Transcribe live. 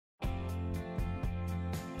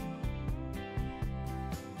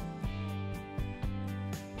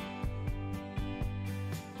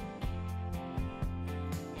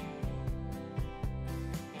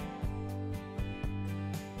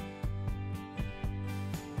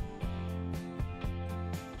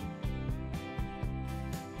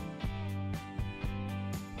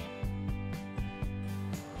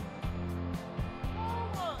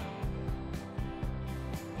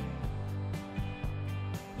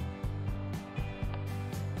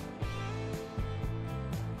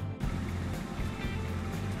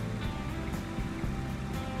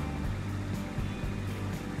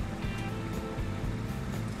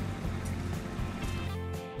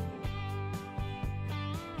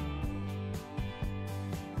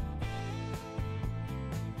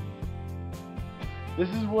This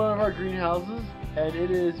is one of our greenhouses, and it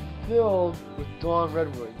is filled with dawn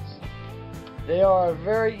redwoods. They are a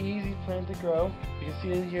very easy plant to grow. You can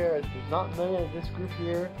see in here, there's not many of this group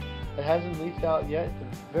here that hasn't leafed out yet. They're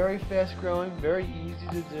very fast growing, very easy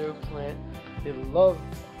to do plant. They love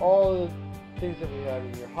all the things that we have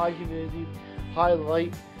in here. High humidity, high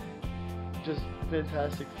light, just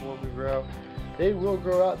fantastic for them to grow. They will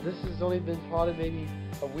grow out. This has only been potted maybe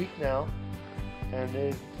a week now, and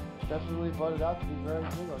they've definitely budded out to be very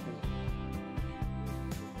good looking.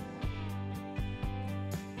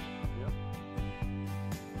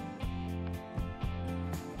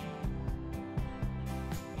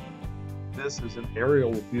 This is an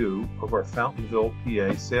aerial view of our Fountainville,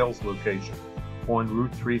 PA sales location on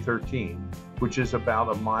Route 313, which is about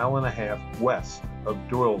 1.5 miles west of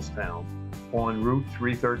Doylestown on Route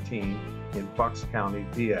 313 in Bucks County,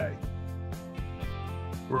 PA.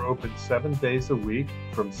 We're open 7 days a week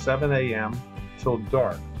from 7 a.m. till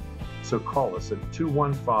dark, so call us at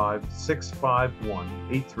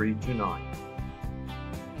 215-651-8329.